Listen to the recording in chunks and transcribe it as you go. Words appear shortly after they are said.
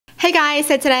Hey guys,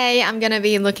 so today I'm gonna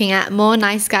be looking at more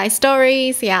nice guy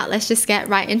stories. Yeah, let's just get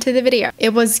right into the video.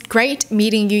 It was great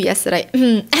meeting you yesterday.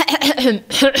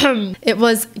 It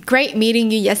was great meeting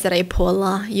you yesterday,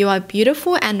 Paula. You are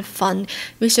beautiful and fun.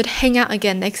 We should hang out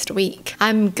again next week.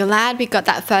 I'm glad we got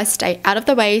that first date out of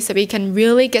the way so we can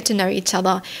really get to know each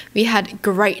other. We had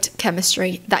great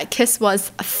chemistry. That kiss was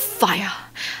fire.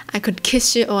 I could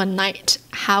kiss you all night.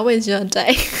 How was your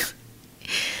day?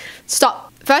 Stop.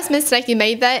 First mistake you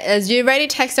made there is you already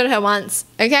texted her once,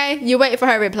 okay? You wait for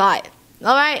her reply,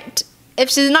 alright?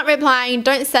 If she's not replying,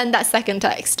 don't send that second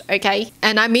text, okay?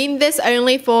 And I mean this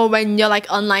only for when you're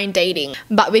like online dating.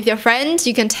 But with your friends,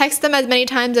 you can text them as many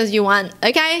times as you want,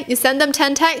 okay? You send them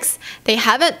 10 texts, they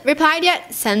haven't replied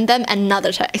yet, send them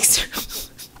another text.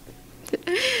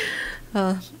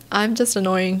 I'm just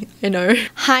annoying, I know.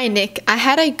 Hi Nick, I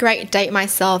had a great date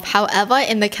myself. However,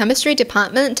 in the chemistry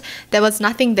department, there was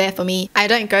nothing there for me. I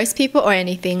don't ghost people or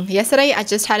anything. Yesterday, I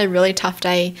just had a really tough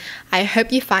day. I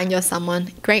hope you find your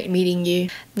someone. Great meeting you.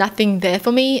 Nothing there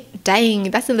for me?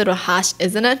 Dang, that's a little harsh,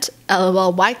 isn't it?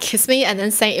 LOL, why kiss me and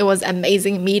then say it was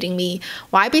amazing meeting me?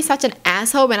 Why be such an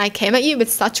asshole when I came at you with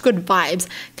such good vibes?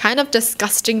 Kind of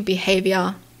disgusting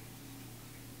behavior.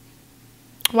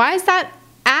 Why is that?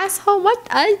 Asshole? What?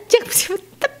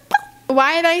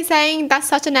 Why are they saying that's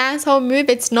such an asshole move?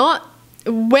 It's not.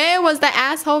 Where was the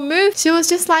asshole move? She was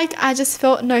just like, I just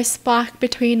felt no spark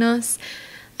between us.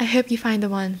 I hope you find the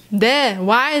one. There.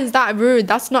 Why is that rude?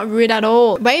 That's not rude at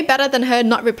all. Way better than her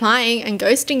not replying and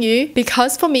ghosting you.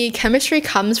 Because for me, chemistry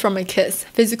comes from a kiss,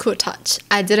 physical touch.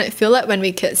 I didn't feel it when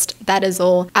we kissed. That is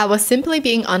all. I was simply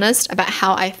being honest about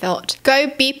how I felt.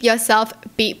 Go beep yourself,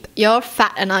 beep. You're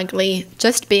fat and ugly.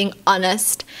 Just being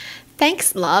honest.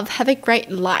 Thanks, love. Have a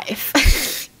great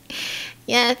life.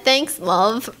 Yeah, thanks,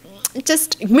 love.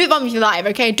 Just move on with your life,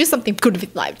 okay? Do something good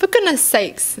with life. For goodness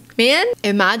sakes, man.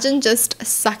 Imagine just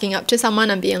sucking up to someone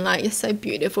and being like, you're so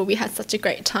beautiful. We had such a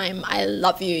great time. I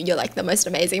love you. You're like the most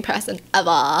amazing person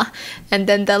ever. And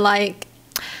then they're like,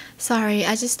 sorry,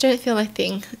 I just don't feel a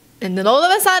thing. And then all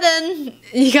of a sudden,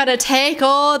 you gotta take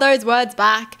all those words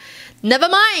back. Never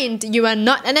mind, you are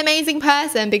not an amazing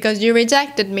person because you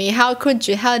rejected me. How could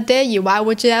you? How dare you? Why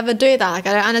would you ever do that? Like,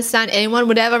 I don't understand anyone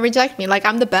would ever reject me. Like,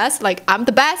 I'm the best. Like, I'm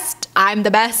the best. I'm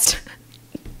the best.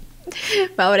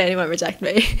 Why would anyone reject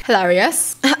me?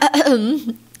 Hilarious.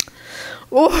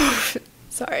 Oh,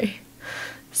 sorry.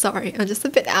 Sorry, I'm just a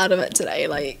bit out of it today.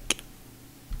 Like,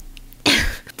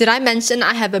 did I mention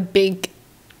I have a big...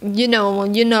 You know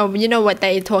what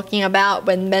they're talking about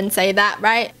when men say that,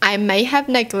 right? I may have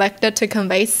neglected to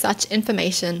convey such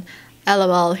information.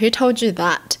 LOL, who told you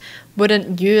that?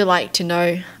 Wouldn't you like to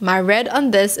know? My read on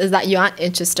this is that you aren't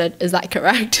interested. Is that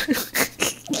correct?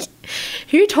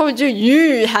 Who told you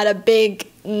you had a big...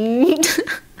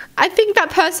 I think that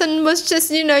person was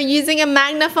just, using a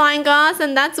magnifying glass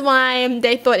and that's why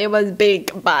they thought it was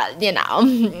big, but,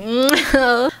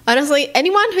 Honestly,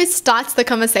 anyone who starts the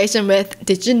conversation with,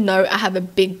 did you know I have a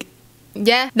big...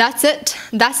 Yeah, that's it.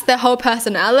 That's their whole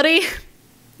personality.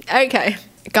 Okay.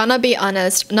 Gonna be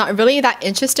honest, not really that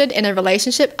interested in a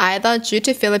relationship either due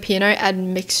to Filipino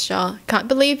admixture. Can't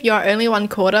believe you're only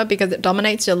 1/4 because it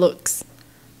dominates your looks.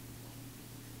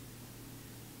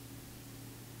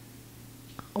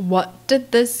 What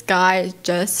did this guy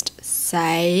just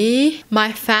say?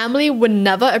 My family would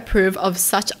never approve of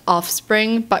such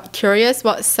offspring, but curious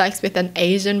what sex with an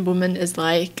Asian woman is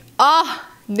like. Oh,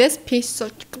 this piece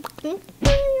of...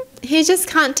 He just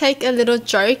can't take a little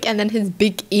joke and then his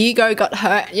big ego got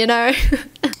hurt,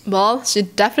 Well, she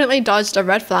definitely dodged a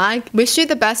red flag. Wish you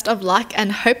the best of luck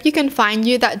and hope you can find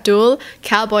you that dual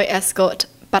cowboy escort.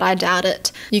 But I doubt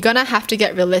it. You're gonna have to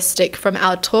get realistic. From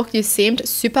our talk, you seemed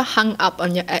super hung up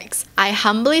on your ex. I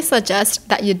humbly suggest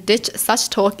that you ditch such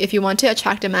talk if you want to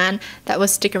attract a man that will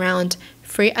stick around.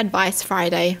 Free advice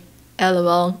Friday.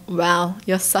 LOL. Wow,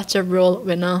 you're such a rule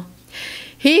winner.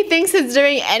 He thinks he's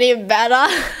doing any better.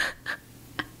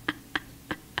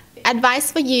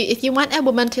 Advice for you, if you want a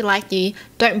woman to like you,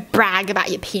 don't brag about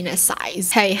your penis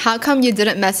size. Hey, how come you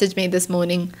didn't message me this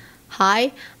morning?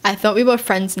 Hi, I thought we were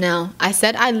friends now. I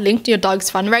said I linked your dog's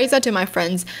fundraiser to my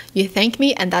friends. You thank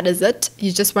me and that is it?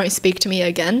 You just won't speak to me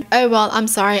again? Oh well, I'm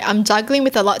sorry. I'm juggling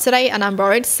with a lot today and I'm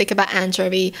worried sick about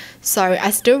anchovy. So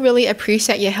I still really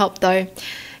appreciate your help though.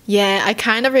 Yeah, I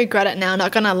kind of regret it now,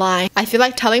 not gonna lie. I feel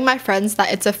like telling my friends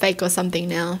that it's a fake or something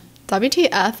now.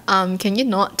 WTF, can you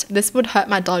not? This would hurt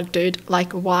my dog, dude.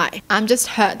 Like, why? I'm just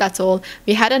hurt, that's all.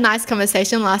 We had a nice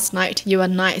conversation last night. You were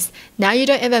nice. Now you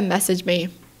don't ever message me.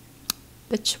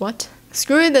 Bitch, what?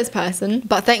 Screw this person,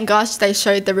 but thank gosh they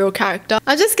showed the real character.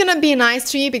 I'm just gonna be nice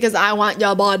to you because I want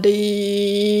your body.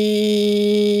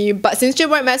 But since you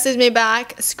won't message me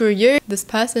back, screw you. This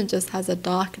person just has a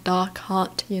dark, dark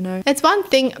heart, you know. It's one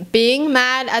thing being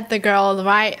mad at the girl,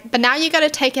 right? But now you gotta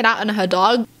take it out on her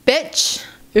dog. Bitch.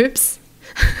 Oops.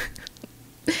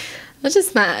 I'm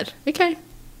just mad. Okay.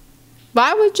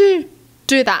 Why would you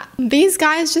do that? These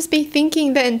guys just be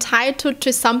thinking they're entitled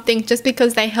to something just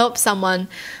because they help someone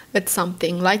with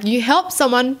something. Like, you help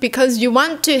someone because you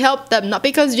want to help them, not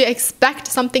because you expect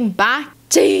something back.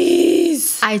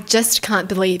 Jeez! I just can't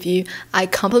believe you. I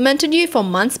complimented you for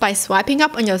months by swiping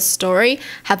up on your story,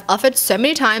 have offered so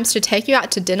many times to take you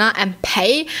out to dinner and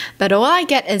pay, but all I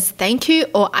get is thank you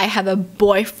or I have a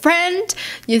boyfriend.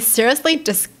 You seriously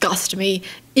disgust me.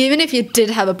 Even if you did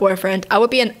have a boyfriend, I would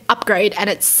be an upgrade, and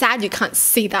it's sad you can't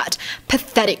see that.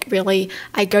 Pathetic, really.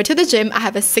 I go to the gym, I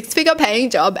have a 6-figure paying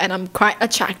job, and I'm quite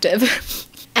attractive.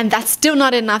 And that's still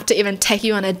not enough to even take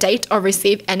you on a date or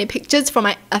receive any pictures for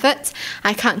my efforts.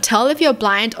 I can't tell if you're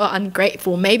blind or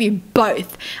ungrateful, maybe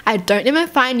both. I don't even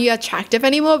find you attractive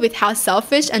anymore with how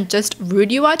selfish and just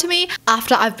rude you are to me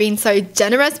after I've been so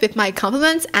generous with my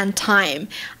compliments and time.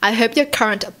 I hope your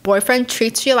current boyfriend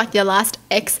treats you like your last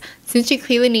ex, since you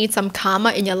clearly need some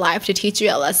karma in your life to teach you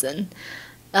a lesson.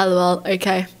 LOL,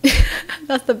 okay.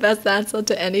 That's the best answer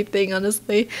to anything,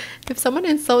 honestly. If someone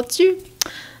insults you,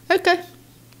 okay.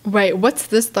 Wait, what's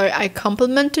this though? I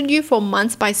complimented you for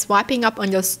months by swiping up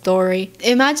on your story.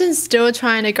 Imagine still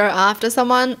trying to go after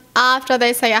someone after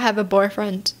they say I have a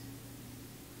boyfriend.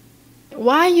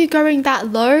 Why are you going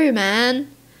that low, man?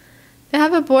 They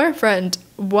have a boyfriend.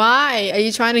 Why are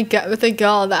you trying to get with a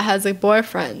girl that has a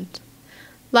boyfriend?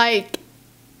 Like,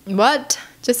 what?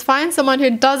 Just find someone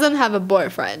who doesn't have a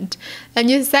boyfriend. And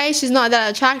you say she's not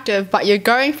that attractive, but you're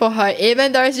going for her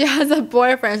even though she has a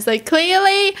boyfriend. So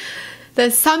clearly,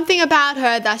 there's something about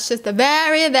her that's just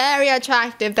very, very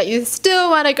attractive that you still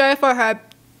want to go for her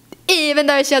even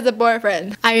though she has a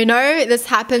boyfriend. I know this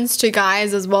happens to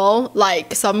guys as well.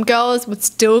 Like, some girls would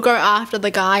still go after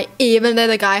the guy even though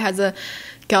the guy has a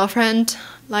girlfriend.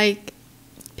 Like,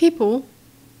 people,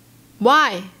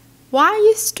 why? Why are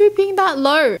you stooping that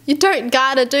low? You don't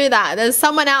gotta do that. There's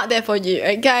someone out there for you,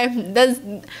 okay?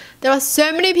 There are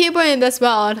so many people in this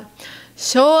world.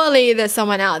 Surely there's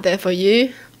someone out there for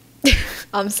you.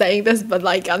 I'm saying this, but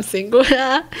like, I'm single.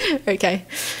 Okay.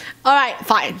 Alright,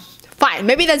 fine. Fine.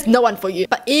 Maybe there's no one for you.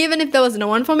 But even if there was no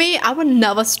one for me, I would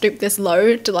never stoop this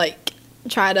low to like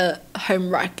try to home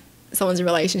wreck someone's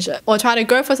relationship. Or try to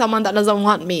go for someone that doesn't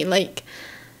want me. Like,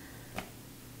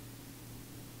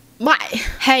 why?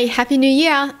 Hey, Happy New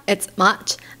Year. It's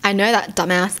March. I know that,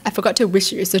 dumbass. I forgot to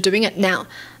wish you, so doing it now.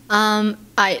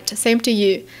 Same to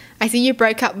you. I see you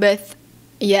broke up with...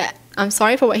 Yeah, I'm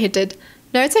sorry for what he did.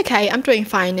 No, it's okay. I'm doing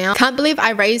fine now. Can't believe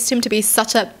I raised him to be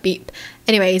such a beep.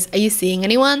 Anyways, are you seeing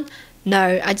anyone?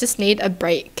 No, I just need a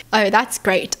break. Oh, that's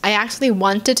great. I actually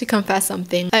wanted to confess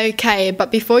something. Okay,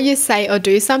 but before you say or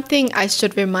do something, I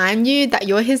should remind you that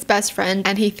you're his best friend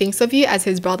and he thinks of you as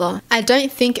his brother. I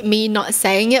don't think me not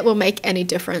saying it will make any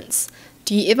difference.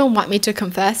 Do you even want me to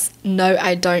confess? No,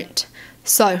 I don't.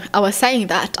 So, I was saying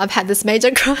that I've had this major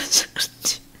crush.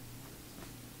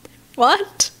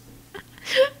 What?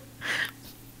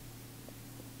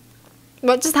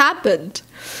 What just happened?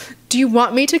 Do you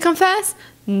want me to confess?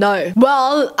 No.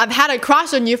 Well, I've had a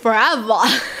crush on you forever.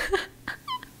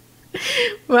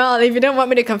 Well, if you don't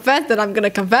want me to confess, then I'm gonna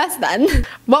confess then.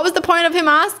 What was the point of him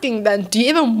asking then? Do you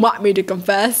even want me to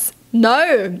confess?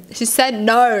 No. She said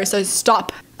no, so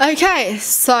stop. Okay,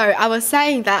 so I was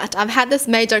saying that I've had this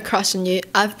major crush on you.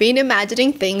 I've been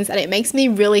imagining things and it makes me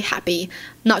really happy.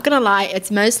 Not gonna lie, it's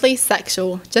mostly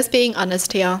sexual. Just being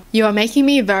honest here. You are making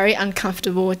me very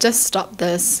uncomfortable. Just stop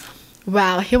this.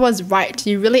 Wow, he was right.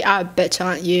 You really are a bitch,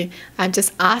 aren't you? I'm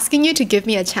just asking you to give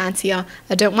me a chance here.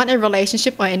 I don't want a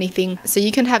relationship or anything, so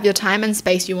you can have your time and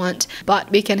space you want, but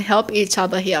we can help each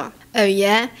other here. Oh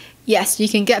yeah? Yes, you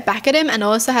can get back at him and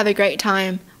also have a great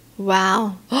time.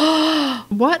 Wow.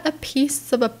 What a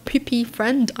piece of a poopy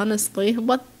friend, honestly.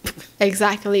 What?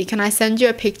 Exactly. Can I send you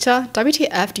a picture?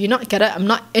 WTF, do you not get it? I'm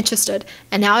not interested.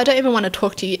 And now I don't even want to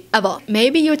talk to you ever.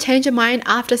 Maybe you'll change your mind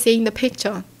after seeing the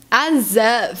picture. As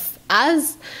if.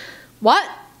 As... What?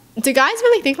 Do guys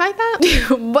really think like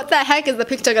that? What the heck is the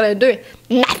picture gonna do?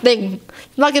 Nothing.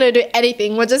 It's not gonna do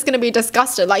anything. We're just gonna be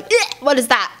disgusted. Like, what is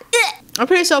that? I'm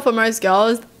pretty sure for most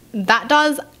girls, that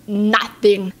does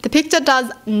nothing. The picture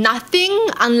does nothing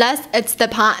unless it's the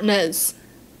partners.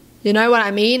 You know what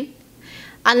I mean?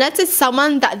 Unless it's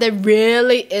someone that they're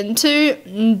really into,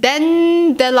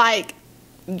 then they're like,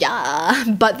 yeah.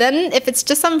 But then if it's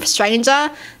just some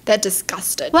stranger, they're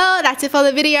disgusted. Well, that's it for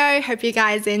the video. Hope you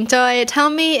guys enjoyed. Tell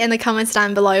me in the comments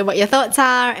down below what your thoughts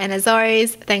are. And as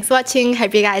always, thanks for watching.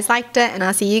 Hope you guys liked it, and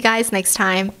I'll see you guys next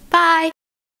time. Bye.